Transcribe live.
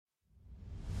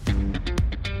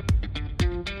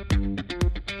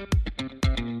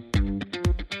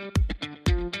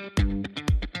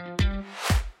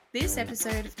This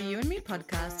episode of the You and Me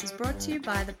podcast is brought to you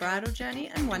by The Bridal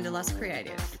Journey and Wanderlust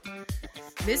Creative.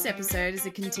 This episode is a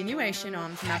continuation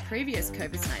on from our previous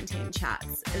COVID-19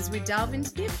 chats as we delve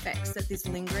into the effects that this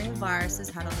lingering virus has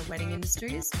had on the wedding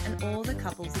industries and all the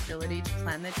couples' ability to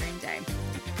plan their dream day.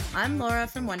 I'm Laura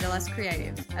from Wanderlust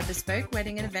Creative, a bespoke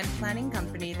wedding and event planning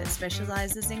company that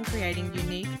specialises in creating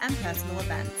unique and personal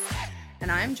events.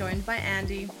 And I am joined by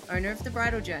Andy, owner of The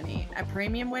Bridal Journey, a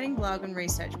premium wedding blog and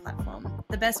research platform,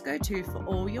 the best go-to for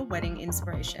all your wedding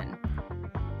inspiration.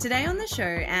 Today on the show,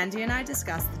 Andy and I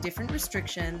discuss the different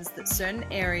restrictions that certain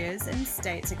areas and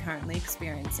states are currently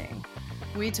experiencing.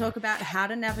 We talk about how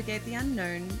to navigate the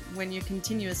unknown when you're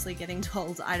continuously getting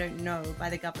told "I don't know" by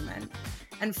the government.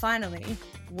 And finally,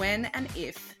 when and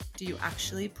if do you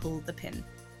actually pull the pin?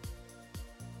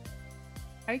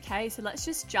 Okay, so let's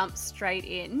just jump straight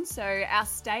in. So our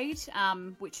state,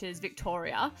 which is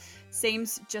Victoria,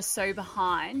 seems just so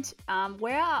behind.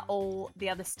 Where are all the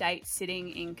other states sitting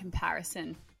in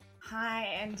comparison? Hi,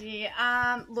 Andy.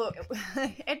 Look,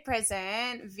 at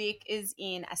present, Vic is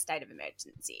in a state of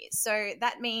emergency. So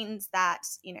that means that,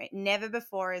 never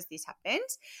before has this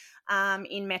happened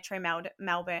in Metro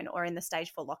Melbourne or in the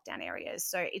stage 4 lockdown areas.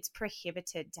 So it's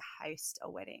prohibited to host a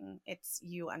wedding.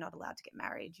 You are not allowed to get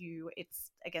married. It's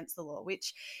against the law,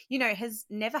 which, has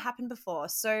never happened before.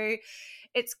 So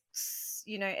it's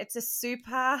a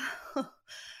super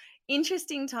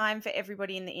interesting time for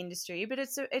everybody in the industry, but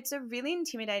it's a really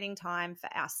intimidating time for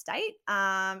our state.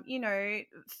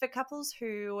 For couples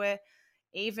who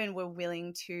even were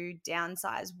willing to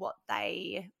downsize what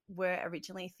they were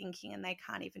originally thinking and they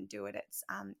can't even do it.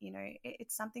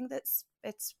 It's something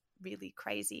it's really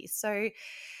crazy. So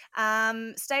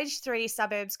stage 3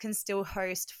 suburbs can still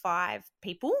host 5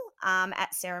 people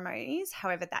at ceremonies.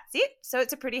 However, that's it. So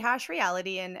it's a pretty harsh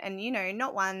reality and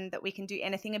not one that we can do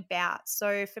anything about.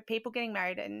 So for people getting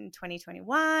married in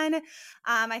 2021,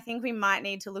 I think we might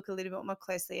need to look a little bit more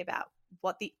closely about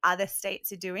what the other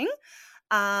states are doing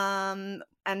and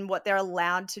what they're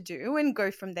allowed to do and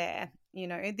go from there.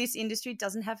 This industry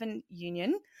doesn't have a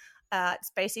union. It's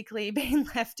basically being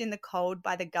left in the cold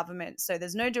by the government. So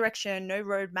there's no direction, no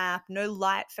roadmap, no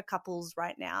light for couples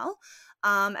right now.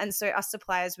 And so us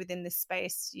suppliers within this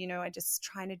space, are just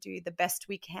trying to do the best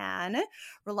we can,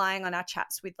 relying on our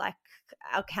chats with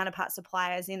our counterpart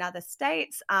suppliers in other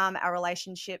states, our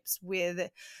relationships with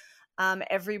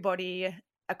everybody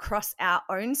across our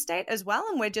own state as well.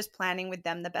 And we're just planning with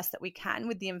them the best that we can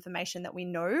with the information that we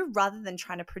know, rather than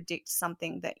trying to predict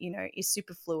something that, is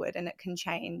super fluid and it can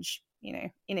change, in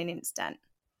an instant.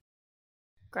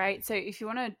 Great. So if you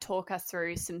want to talk us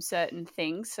through some certain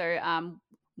things, so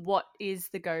what is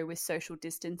the go with social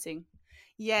distancing?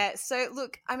 Yeah. So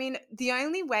look, the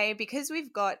only way, because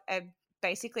we've got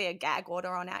basically a gag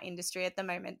order on our industry at the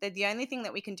moment, the only thing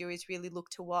that we can do is really look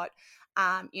to what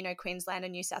Queensland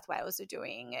and New South Wales are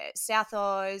doing. South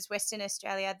Oz, Western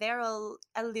Australia, they're all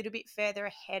a little bit further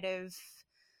ahead of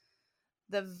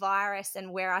the virus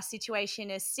and where our situation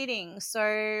is sitting.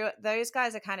 So those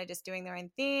guys are kind of just doing their own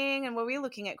thing. And we're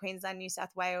looking at Queensland, New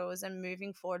South Wales and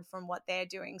moving forward from what they're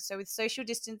doing. So with social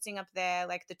distancing up there,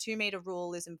 the 2-meter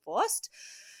rule is enforced.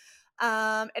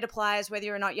 It applies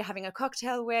whether or not you're having a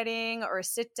cocktail wedding or a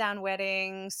sit-down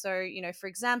wedding. So, for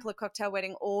example, a cocktail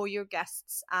wedding, all your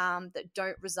guests that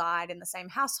don't reside in the same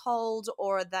household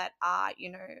or that are,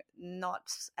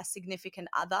 not a significant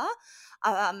other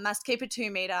must keep a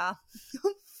 2-meter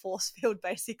force field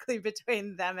basically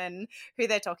between them and who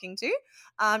they're talking to.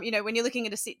 When you're looking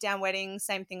at a sit-down wedding,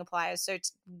 same thing applies. So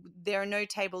there are no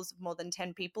tables of more than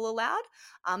 10 people allowed.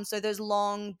 So those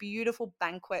long, beautiful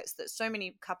banquets that so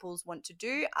many couples want to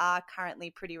do are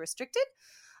currently pretty restricted.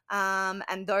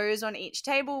 And those on each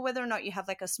table, whether or not you have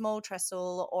a small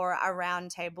trestle or a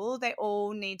round table, they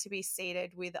all need to be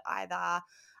seated with either,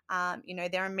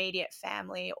 their immediate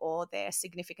family or their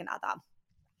significant other.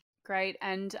 Great.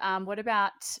 And what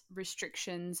about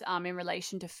restrictions in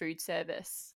relation to food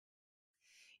service?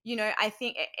 I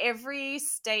think every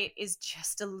state is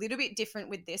just a little bit different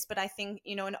with this, but I think,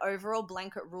 an overall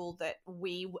blanket rule that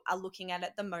we are looking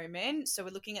at the moment. So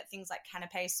we're looking at things like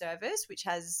canapé service, which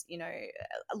has,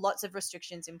 lots of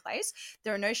restrictions in place.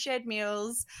 There are no shared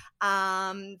meals,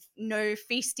 no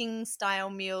feasting style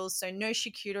meals. So no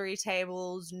charcuterie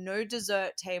tables, no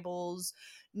dessert tables,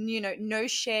 no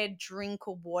shared drink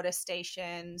or water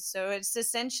stations. So it's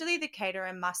essentially the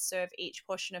caterer must serve each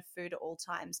portion of food at all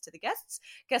times to the guests.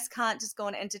 Guests can't just go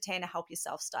and entertain a help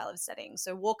yourself style of setting.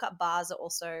 So walk-up bars are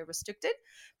also restricted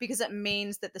because it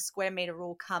means that the square meter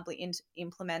rule can't be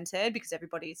implemented because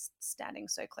everybody's standing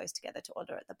so close together to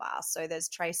order at the bar. So there's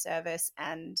tray service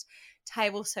and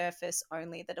table service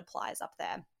only that applies up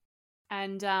there.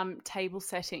 And table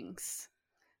settings.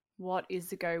 What is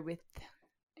the go with,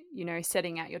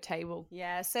 setting out your table?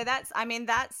 Yeah, so that's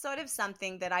sort of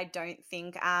something that I don't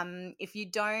think if you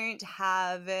don't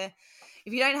have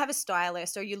a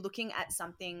stylist, or you're looking at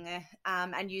something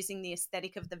and using the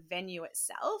aesthetic of the venue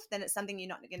itself, then it's something you're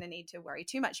not going to need to worry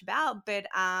too much about. But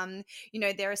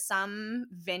there are some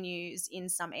venues in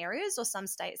some areas or some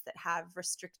states that have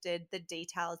restricted the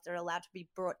details that are allowed to be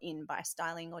brought in by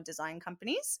styling or design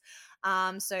companies.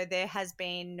 So there has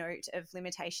been note of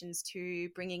limitations to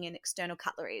bringing in external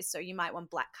cutlery. So you might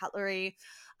want black cutlery,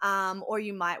 or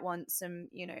you might want some,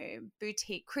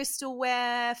 boutique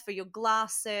crystalware for your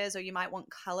glasses, or you might want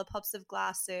color pops of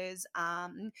glasses.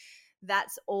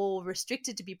 That's all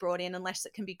restricted to be brought in unless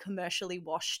it can be commercially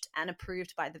washed and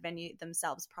approved by the venue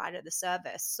themselves prior to the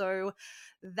service. So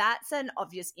that's an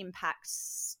obvious impact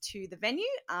to the venue.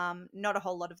 Not a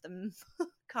whole lot of them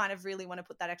kind of really want to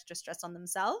put that extra stress on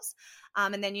themselves.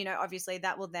 And then, obviously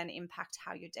that will then impact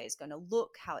how your day is going to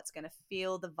look, how it's going to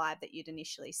feel, the vibe that you'd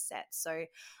initially set. So,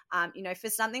 for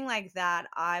something like that,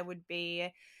 I would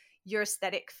be your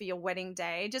aesthetic for your wedding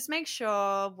day. Just make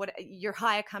sure what your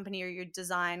hire company or your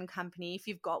design company, if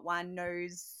you've got one,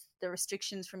 knows the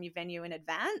restrictions from your venue in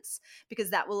advance,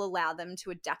 because that will allow them to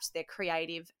adapt their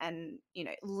creative and,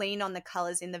 lean on the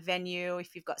colors in the venue.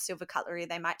 If you've got silver cutlery,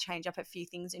 they might change up a few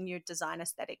things in your design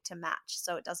aesthetic to match,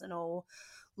 so it doesn't all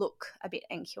look a bit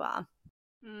NQR.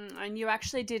 And you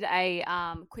actually did a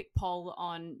quick poll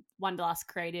on Wonderlust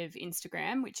Creative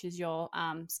Instagram, which is your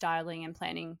styling and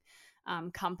planning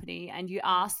company, and you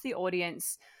asked the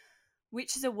audience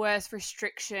which is a worse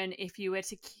restriction if you were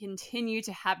to continue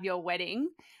to have your wedding,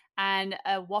 and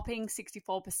a whopping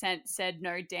 64% said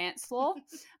no dance floor,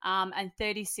 and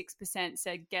 36%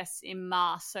 said guests in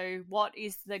mass. So what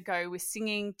is the go with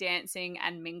singing, dancing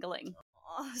and mingling?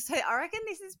 So I reckon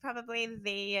this is probably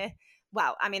the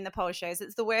poll shows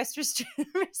it's the worst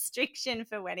restriction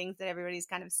for weddings that everybody's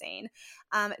kind of seen.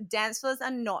 Dance floors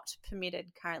are not permitted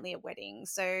currently at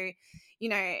weddings. So,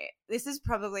 this is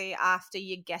probably after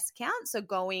your guest count. So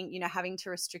having to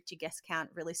restrict your guest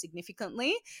count really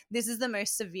significantly. This is the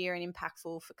most severe and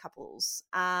impactful for couples.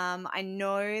 I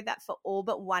know that for all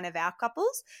but one of our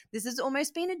couples, this has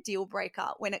almost been a deal breaker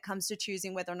when it comes to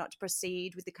choosing whether or not to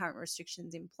proceed with the current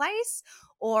restrictions in place,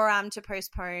 or to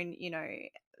postpone,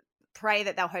 pray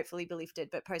that they'll hopefully be lifted,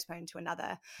 but postponed to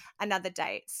another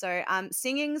date. So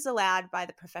singing's allowed by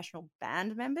the professional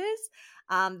band members.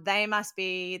 They must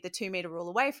be the 2-meter rule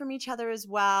away from each other as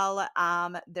well.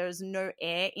 There's no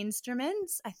air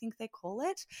instruments, I think they call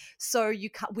it. So you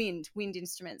can't wind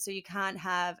instruments. So you can't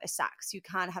have a sax, you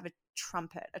can't have a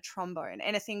trumpet, a trombone,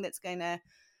 anything that's going to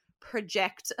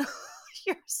project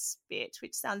your spit,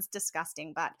 which sounds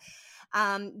disgusting, but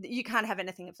you can't have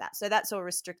anything of that. So that's all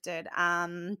restricted.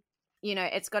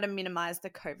 It's got to minimize the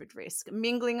COVID risk.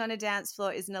 Mingling on a dance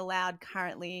floor isn't allowed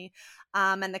currently.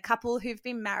 And the couple who've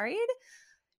been married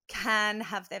can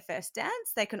have their first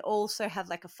dance. They can also have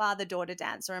like a father-daughter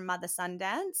dance or a mother-son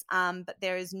dance. But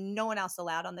there is no one else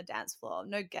allowed on the dance floor.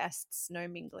 No guests, no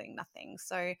mingling, nothing.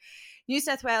 So New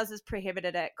South Wales has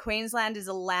prohibited it. Queensland has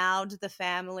allowed the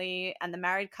family and the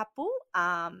married couple.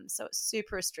 So it's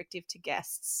super restrictive to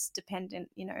guests, dependent,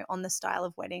 on the style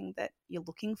of wedding that you're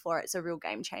looking for. It's a real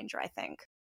game changer, I think.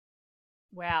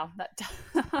 Wow,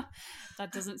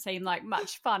 that doesn't seem like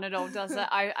much fun at all, does it?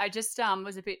 I just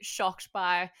was a bit shocked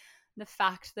by the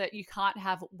fact that you can't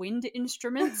have wind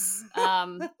instruments,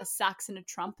 a sax and a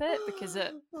trumpet, because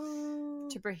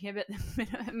to prohibit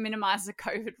minimize the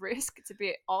COVID risk. It's a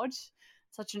bit odd.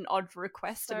 Such an odd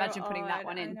request. So imagine putting that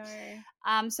one in.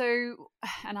 And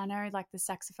I know like the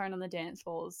saxophone on the dance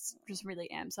floors just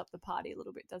really amps up the party a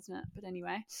little bit, doesn't it? But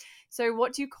anyway, so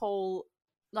what do you call,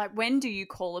 like, when do you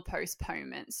call a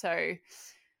postponement?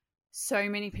 So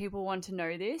many people want to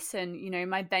know this, and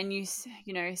my venue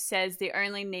says they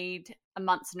only need a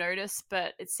month's notice,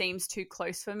 but it seems too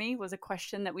close for me, was a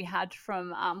question that we had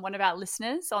from one of our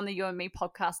listeners on the You and Me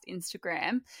podcast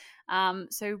Instagram.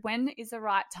 So when is the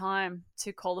right time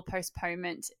to call a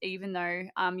postponement, even though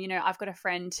I've got a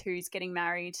friend who's getting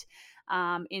married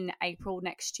in April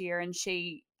next year, and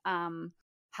she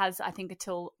has, I think,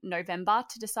 until November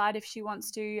to decide if she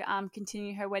wants to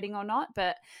continue her wedding or not.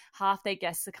 But half their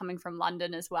guests are coming from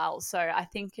London as well. So I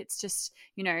think it's just,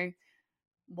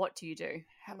 what do you do?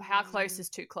 How close is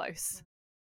too close?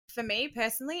 For me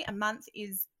personally, a month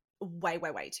is way,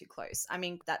 way, way too close. I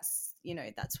mean, that's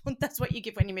what you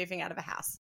give when you're moving out of a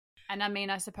house. And I mean,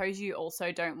 I suppose you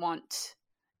also don't want,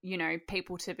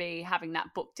 people to be having that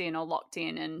booked in or locked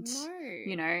in and,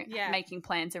 making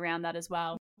plans around that as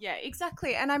well. Yeah,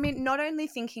 exactly. And I mean, not only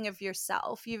thinking of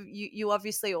yourself, you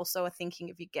obviously also are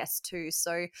thinking of your guests too.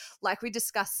 So, like we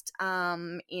discussed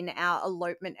in our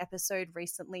elopement episode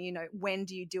recently, when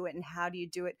do you do it and how do you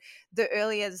do it? The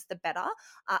earlier is the better.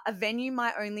 A venue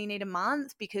might only need a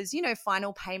month because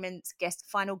final payments,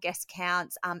 final guest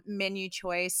counts, menu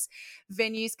choice.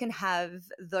 Venues can have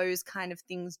those kind of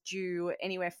things due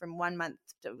anywhere from 1 month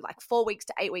to like 4 weeks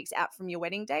to 8 weeks out from your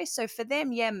wedding day. So for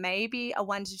them, yeah, maybe a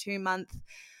 1 to 2 month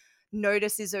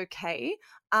notice is okay.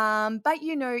 But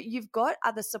you've got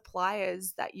other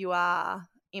suppliers that you are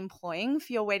employing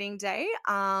for your wedding day,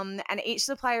 and each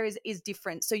supplier is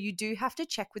different, so you do have to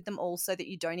check with them all so that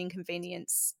you don't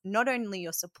inconvenience not only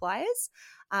your suppliers.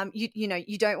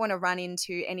 You don't want to run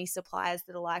into any suppliers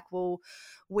that are like, well,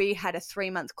 we had a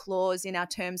 3-month clause in our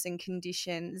terms and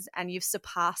conditions and you've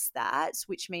surpassed that,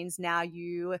 which means now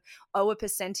you owe a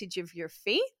percentage of your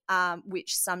fee,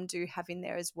 which some do have in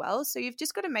there as well. So you've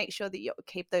just got to make sure that you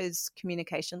keep those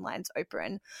communication lines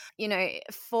open.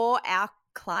 For our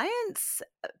clients,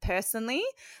 personally,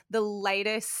 the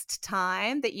latest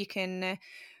time that you can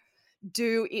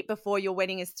do it before your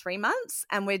wedding is 3 months,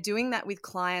 and we're doing that with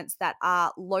clients that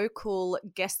are local,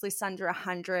 guest lists under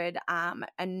 100,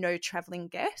 and no traveling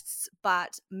guests.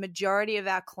 But majority of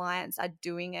our clients are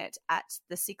doing it at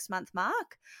the 6-month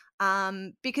mark,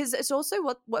 because it's also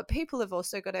what people have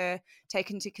also got to take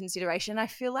into consideration. I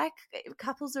feel like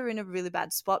couples are in a really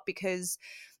bad spot because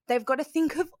they've got to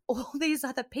think of all these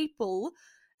other people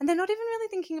and they're not even really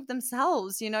thinking of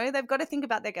themselves. They've got to think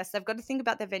about their guests. They've got to think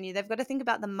about their venue. They've got to think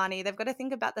about the money. They've got to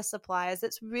think about the suppliers.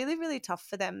 It's really, really tough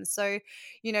for them. So,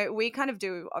 we kind of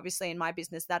do, obviously in my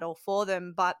business, that all for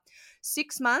them. But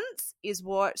 6 months is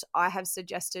what I have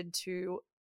suggested to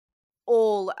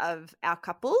all of our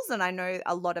couples. And I know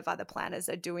a lot of other planners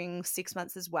are doing 6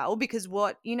 months as well, because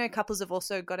what, couples have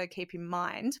also got to keep in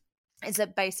mind is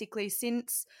that basically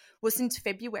since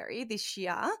February this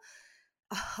year,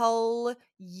 a whole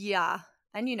year.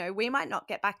 And, we might not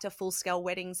get back to full-scale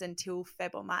weddings until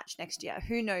Feb or March next year.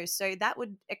 Who knows? So that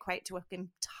would equate to an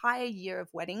entire year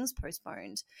of weddings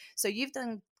postponed. So you've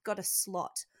got a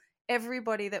slot.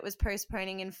 Everybody that was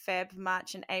postponing in Feb,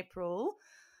 March, and April,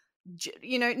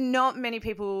 not many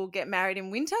people get married in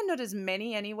winter, not as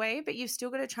many anyway, but you've still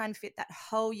got to try and fit that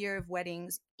whole year of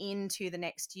weddings into the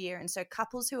next year. And so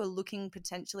couples who are looking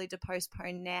potentially to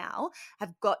postpone now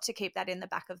have got to keep that in the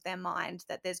back of their mind,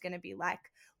 that there's going to be like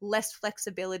less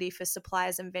flexibility for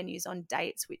suppliers and venues on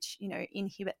dates, which,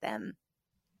 inhibit them.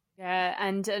 Yeah,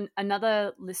 and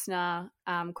another listener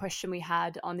question we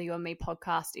had on the You and Me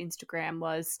podcast Instagram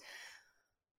was,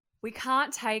 we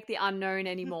can't take the unknown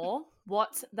anymore.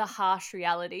 What's the harsh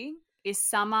reality? Is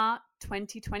summer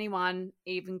 2021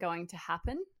 even going to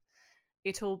happen?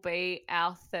 It'll be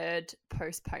our 3rd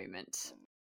postponement.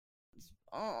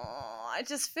 Oh, I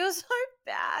just feel so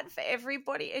bad for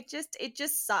everybody. It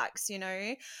just sucks,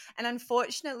 And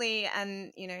unfortunately,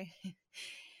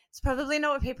 it's probably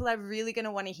not what people are really going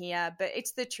to want to hear, but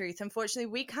it's the truth.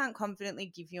 Unfortunately, we can't confidently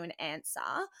give you an answer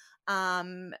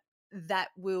that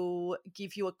will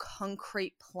give you a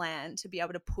concrete plan to be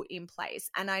able to put in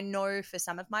place. And I know for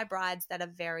some of my brides that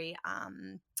are very,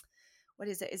 what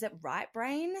is it? Is it Right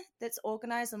Brain that's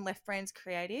organized and Left Brain's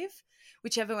creative?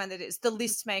 Whichever one that is. The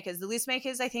list makers. The list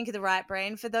makers, I think, are the Right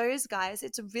Brain. For those guys,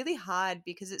 it's really hard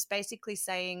because it's basically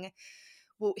saying,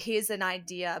 well, here's an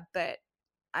idea, but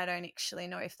I don't actually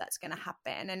know if that's going to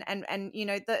happen. And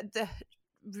the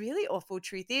really awful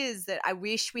truth is that I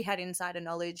wish we had insider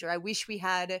knowledge, or I wish we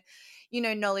had,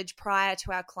 knowledge prior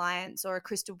to our clients, or a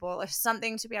crystal ball or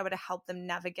something to be able to help them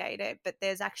navigate it. But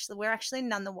we're actually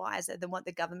none the wiser than what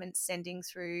the government's sending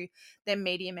through their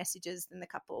media messages than the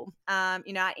couple. Our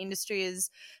industry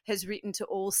has written to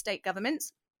all state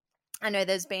governments. I know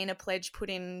there's been a pledge put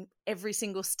in every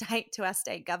single state to our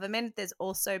state government. There's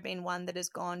also been one that has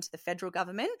gone to the federal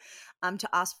government to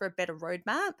ask for a better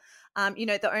roadmap.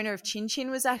 The owner of Chin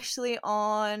Chin was actually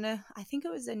on, I think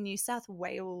it was a New South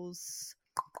Wales.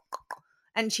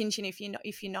 And Chin Chin, if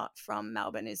you're not from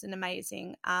Melbourne, is an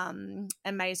amazing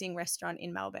restaurant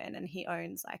in Melbourne, and he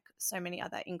owns like so many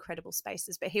other incredible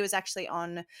spaces. But he was actually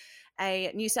on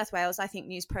a New South Wales, I think,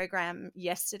 news program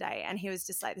yesterday, and he was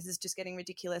just like, "This is just getting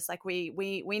ridiculous. Like, we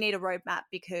need a roadmap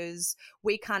because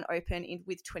we can't open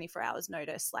with 24 hours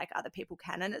notice like other people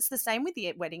can." And it's the same with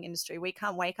the wedding industry. We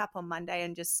can't wake up on Monday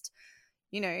and just,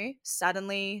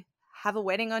 suddenly have a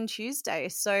wedding on Tuesday.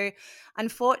 So,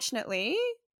 unfortunately,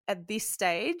 at this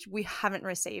stage, we haven't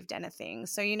received anything.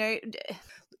 So,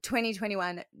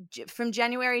 2021, from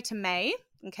January to May,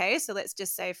 Okay, so let's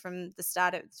just say from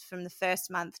the first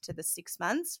month to the 6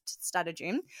 months, to the start of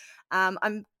June,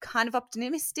 I'm kind of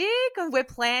optimistic. We're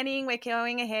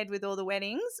going ahead with all the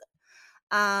weddings.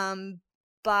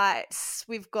 But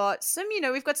we've got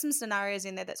some scenarios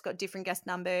in there that's got different guest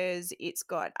numbers. It's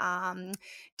got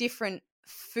different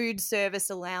food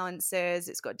service allowances.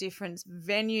 It's got different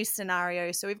venue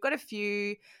scenarios. So we've got a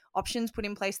few options put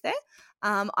in place there.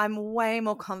 I'm way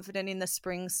more confident in the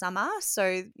spring, summer.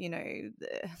 So,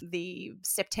 the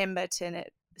September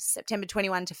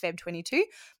 21 to Feb 22,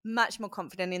 much more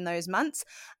confident in those months.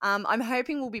 I'm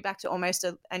hoping we'll be back to almost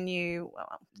a new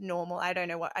normal. I don't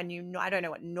know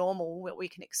what normal what we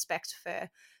can expect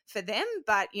for them,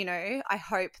 but I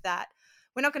hope that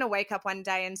we're not going to wake up one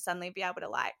day and suddenly be able to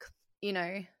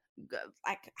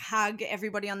hug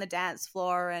everybody on the dance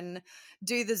floor and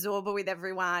do the Zorba with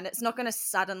everyone. It's not going to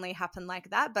suddenly happen like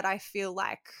that, but I feel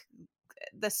like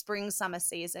the spring summer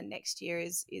season next year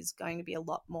is going to be a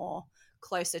lot more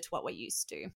closer to what we're used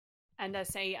to. And that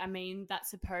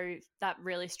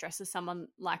really stresses someone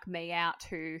like me out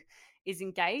who is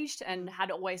engaged and had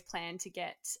always planned to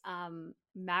get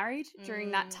married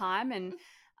during that time. And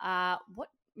what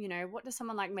does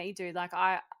someone like me do? Like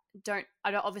I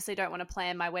obviously don't want to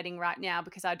plan my wedding right now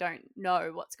because I don't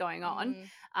know what's going on.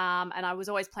 And I was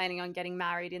always planning on getting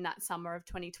married in that summer of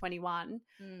 2021.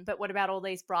 But what about all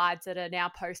these brides that are now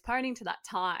postponing to that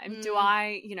time? Do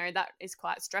I, that is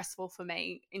quite stressful for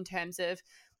me in terms of,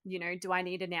 do I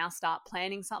need to now start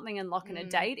planning something and lock in a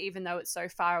date, even though it's so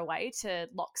far away, to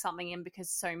lock something in because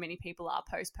so many people are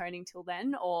postponing till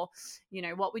then? Or,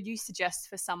 what would you suggest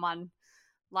for someone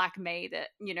like me that,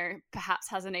 perhaps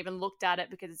hasn't even looked at it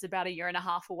because it's about 1.5 years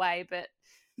away, but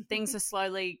things are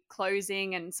slowly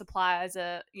closing and suppliers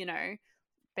are,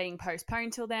 being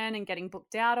postponed till then and getting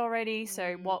booked out already.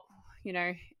 So what,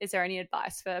 is there any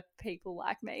advice for people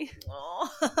like me?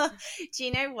 Oh, do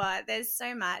you know what? There's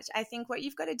so much. I think what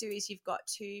you've got to do is you've got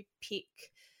to pick.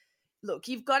 Look,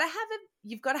 you've got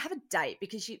to have a date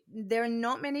because there are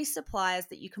not many suppliers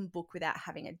that you can book without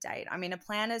having a date. I mean, a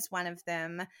planner is one of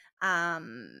them,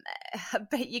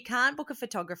 but you can't book a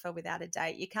photographer without a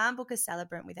date. You can't book a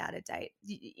celebrant without a date.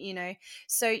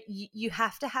 So you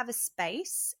have to have a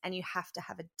space and you have to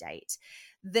have a date.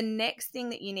 The next thing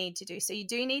that you need to do, so you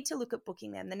do need to look at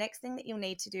booking them. The next thing that you'll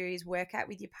need to do is work out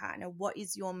with your partner what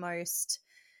is your most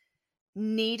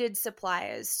needed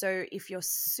suppliers. So if you're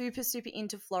super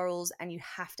into florals and you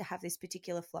have to have this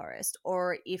particular florist,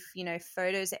 or if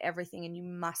photos are everything and you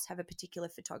must have a particular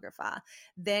photographer,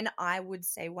 then I would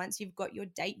say once you've got your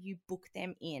date, you book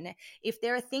them in. If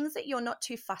there are things that you're not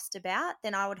too fussed about,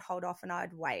 then I would hold off and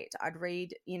I'd wait. I'd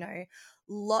read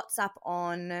lots up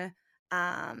on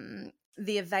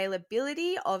the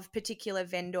availability of particular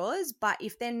vendors, but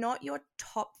if they're not your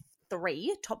top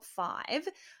 5,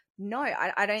 no,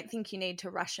 I don't think you need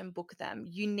to rush and book them.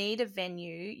 You need a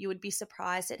venue. You would be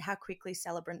surprised at how quickly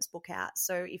celebrants book out.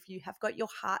 So if you have got your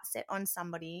heart set on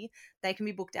somebody, they can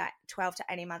be booked out 12 to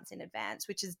 18 months in advance,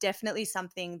 which is definitely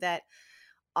something that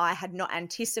I had not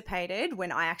anticipated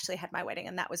when I actually had my wedding.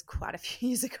 And that was quite a few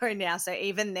years ago now. So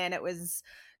even then it was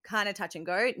kind of touch and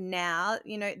go. Now,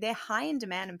 they're high in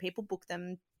demand and people book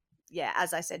them,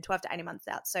 as I said, 12 to 18 months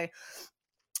out. So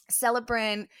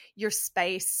celebrant, your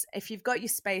space. If you've got your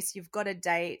space, you've got a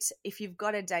date. If you've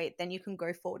got a date, then you can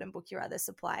go forward and book your other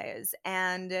suppliers.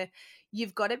 And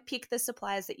you've got to pick the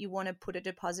suppliers that you want to put a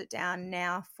deposit down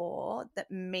now for that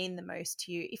mean the most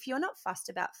to you. If you're not fussed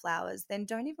about flowers, then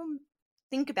don't even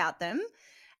think about them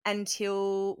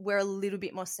until we're a little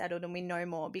bit more settled and we know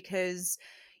more, because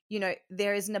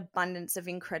there is an abundance of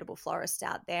incredible florists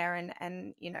out there,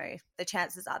 and the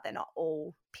chances are they're not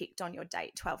all picked on your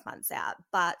date 12 months out.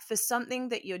 But for something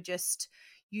that you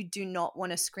do not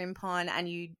want to scrimp on, and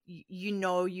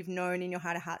you've known in your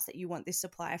heart of hearts that you want this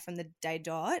supplier from the day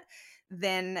dot,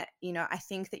 then I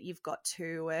think that you've got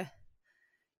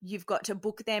to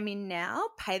book them in now,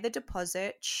 pay the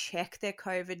deposit, check their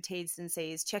COVID T's and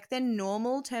C's, check their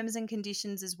normal terms and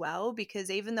conditions as well, because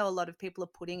even though a lot of people are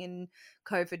putting in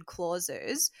COVID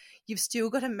clauses, you've still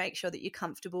got to make sure that you're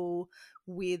comfortable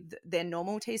with their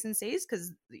normal T's and C's,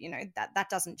 because that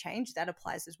doesn't change, that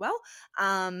applies as well.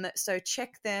 So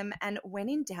check them, and when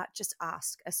in doubt, just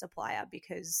ask a supplier,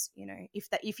 because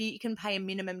if you can pay a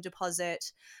minimum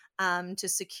deposit to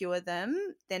secure them,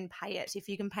 then pay it. If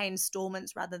you can pay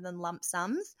installments rather than lump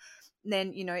sums,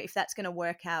 then if that's going to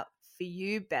work out for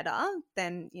you better,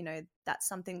 then that's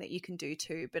something that you can do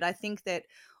too. But I think that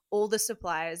all the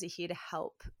suppliers are here to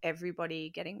help everybody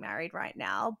getting married right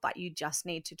now, but you just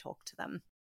need to talk to them.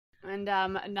 And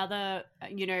another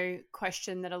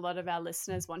question that a lot of our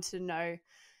listeners wanted to know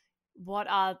what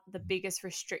are the biggest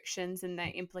restrictions and their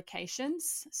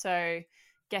implications? So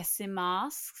guests in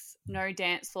masks, no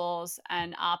dance floors,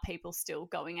 and are people still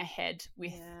going ahead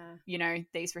with,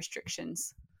 these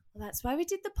restrictions? Well, that's why we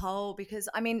did the poll because,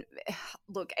 I mean,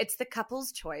 look, it's the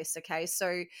couple's choice, okay?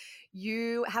 So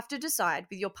you have to decide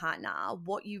with your partner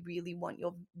what you really want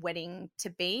your wedding to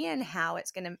be and how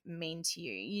it's going to mean to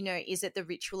you. You know, is it the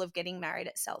ritual of getting married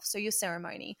itself, so your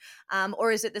ceremony,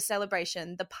 or is it the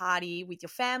celebration, the party with your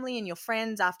family and your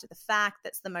friends after the fact?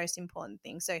 That's the most important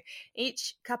thing. So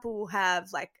each couple will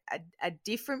have like a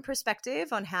different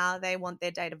perspective on how they want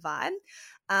their day to vibe.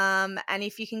 And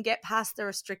if you can get past the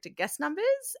restricted guest numbers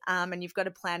and you've got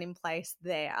a plan in place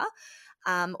there,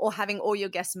 or having all your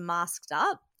guests masked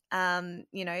up,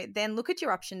 then look at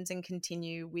your options and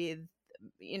continue with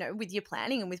your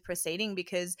planning and with proceeding,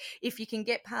 because if you can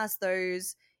get past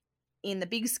those in the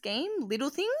big scheme, little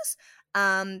things,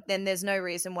 then there's no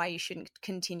reason why you shouldn't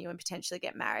continue and potentially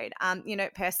get married.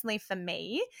 Personally for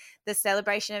me, the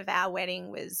celebration of our wedding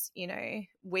was,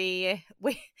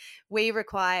 we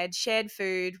required shared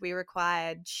food, we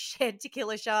required shared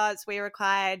tequila shots, we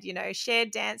required, shared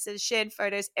dances, shared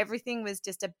photos. Everything was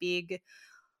just a big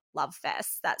love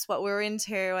fest. That's what we were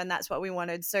into and that's what we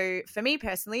wanted. So for me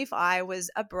personally, if I was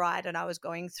a bride and I was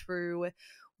going through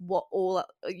what all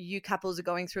you couples are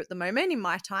going through at the moment in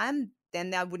my time,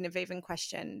 then I wouldn't have even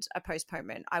questioned a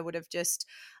postponement. I would have just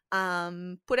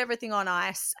put everything on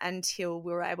ice until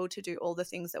we were able to do all the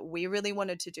things that we really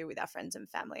wanted to do with our friends and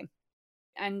family.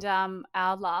 And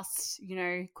our last,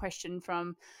 question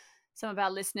from some of our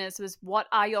listeners was, what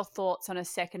are your thoughts on a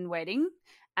second wedding?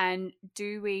 And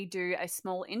do we do a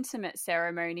small intimate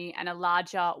ceremony and a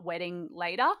larger wedding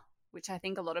later, which I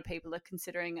think a lot of people are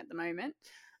considering at the moment?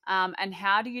 And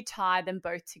how do you tie them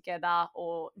both together,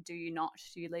 or do you not?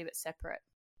 Do you leave it separate?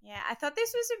 Yeah, I thought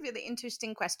this was a really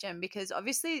interesting question because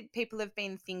obviously people have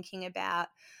been thinking about,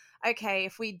 okay,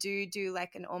 if we do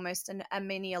like a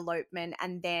mini elopement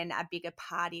and then a bigger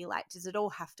party, like does it all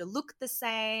have to look the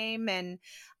same? And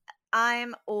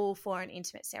I'm all for an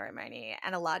intimate ceremony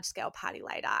and a large scale party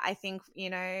later. I think,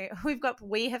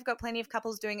 we have got plenty of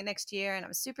couples doing it next year and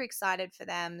I'm super excited for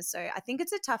them. So I think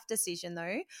it's a tough decision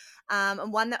though.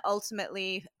 And one that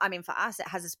ultimately, for us, it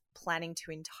has us planning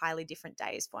two entirely different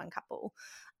days for one couple.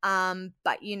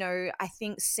 But I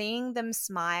think seeing them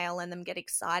smile and them get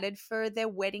excited for their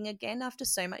wedding again after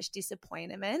so much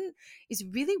disappointment is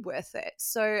really worth it.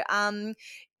 So,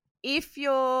 if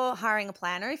you're hiring a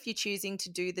planner, if you're choosing to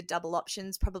do the double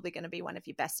options, probably going to be one of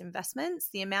your best investments.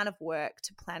 The amount of work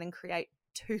to plan and create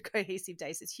 2 cohesive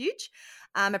days is huge.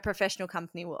 A professional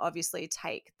company will obviously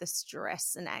take the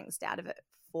stress and angst out of it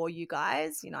for you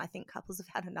guys. I think couples have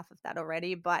had enough of that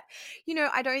already, but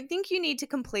I don't think you need to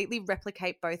completely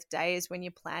replicate both days when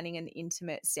you're planning an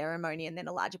intimate ceremony and then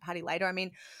a larger party later.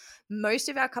 Most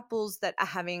of our couples that are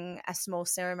having a small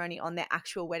ceremony on their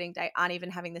actual wedding day aren't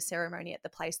even having the ceremony at the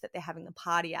place that they're having the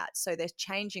party at. So they're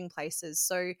changing places.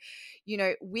 So,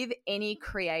 with any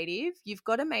creative, you've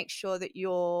got to make sure that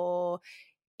you're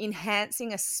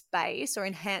enhancing a space or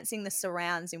enhancing the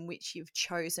surrounds in which you've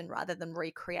chosen rather than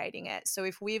recreating it. So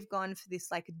if we've gone for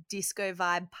this like disco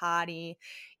vibe party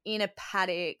in a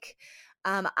paddock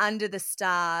under the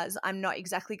stars, I'm not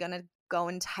exactly going to go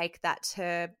and take that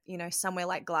to, somewhere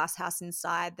like Glasshouse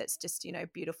inside that's just,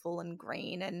 beautiful and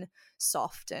green and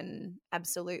soft and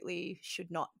absolutely should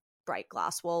not break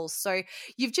glass walls. So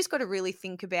you've just got to really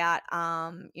think about,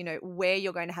 where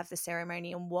you're going to have the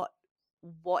ceremony and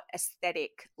what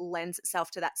aesthetic lends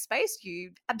itself to that space.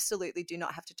 You absolutely do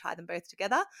not have to tie them both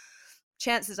together.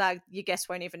 Chances are your guests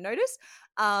won't even notice.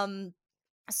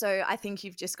 So I think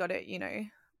you've just got to,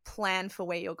 plan for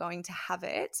where you're going to have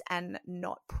it and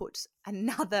not put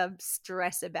another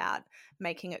stress about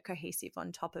making it cohesive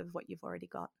on top of what you've already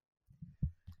got.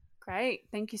 Great.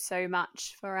 Thank you so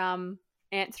much for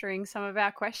answering some of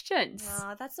our questions.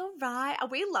 Oh, that's all right.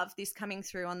 We love this coming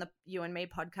through on the You and Me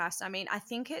podcast. I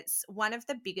think it's one of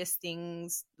the biggest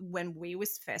things when we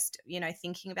was first,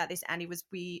 thinking about this, Andy, was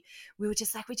we were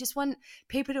just like, we just want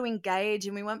people to engage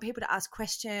and we want people to ask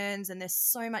questions, and there's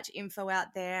so much info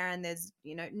out there and there's,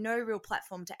 no real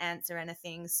platform to answer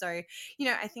anything. So,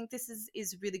 I think this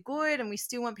is really good, and we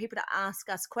still want people to ask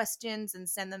us questions and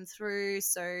send them through.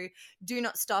 So do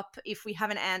not stop. If we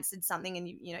haven't answered something and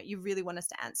you really want us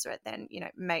to answer it, then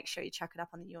make sure you chuck it up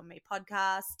on the You and Me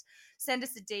podcast, send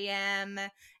us a DM,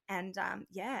 and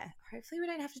hopefully we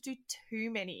don't have to do too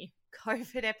many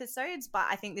COVID episodes, but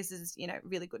I think this is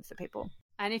really good for people.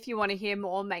 And if you want to hear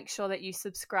more, make sure that you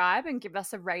subscribe and give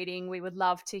us a rating. We would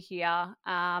love to hear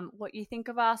what you think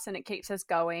of us, and it keeps us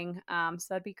going, so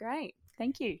that'd be great.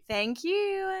 Thank you.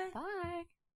 Bye.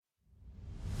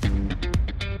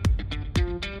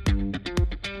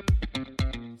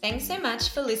 Thanks so much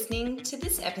for listening to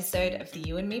this episode of the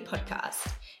You and Me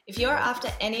podcast. If you're after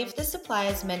any of the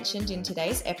suppliers mentioned in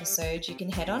today's episode, you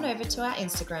can head on over to our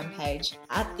Instagram page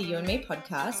at the You and Me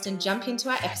podcast and jump into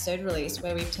our episode release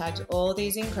where we've tagged all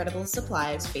these incredible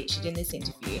suppliers featured in this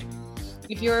interview.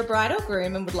 If you're a bride or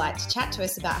groom and would like to chat to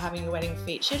us about having your wedding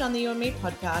featured on the You and Me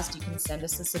podcast, you can send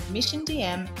us a submission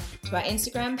DM to our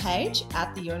Instagram page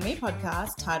at the You and Me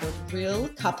podcast titled Real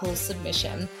Couple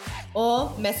Submission,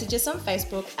 or message us on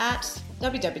Facebook at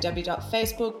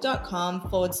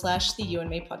www.facebook.com/the You and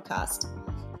Me podcast.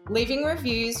 Leaving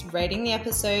reviews, rating the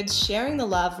episodes, sharing the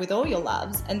love with all your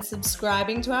loves, and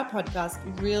subscribing to our podcast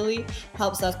really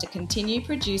helps us to continue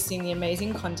producing the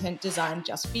amazing content designed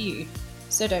just for you.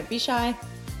 So don't be shy.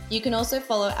 You can also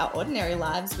follow our ordinary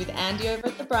lives with Andy over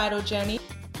at The Bridal Journey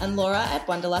and Laura at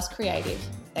Wanderlust Creative.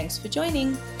 Thanks for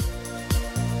joining.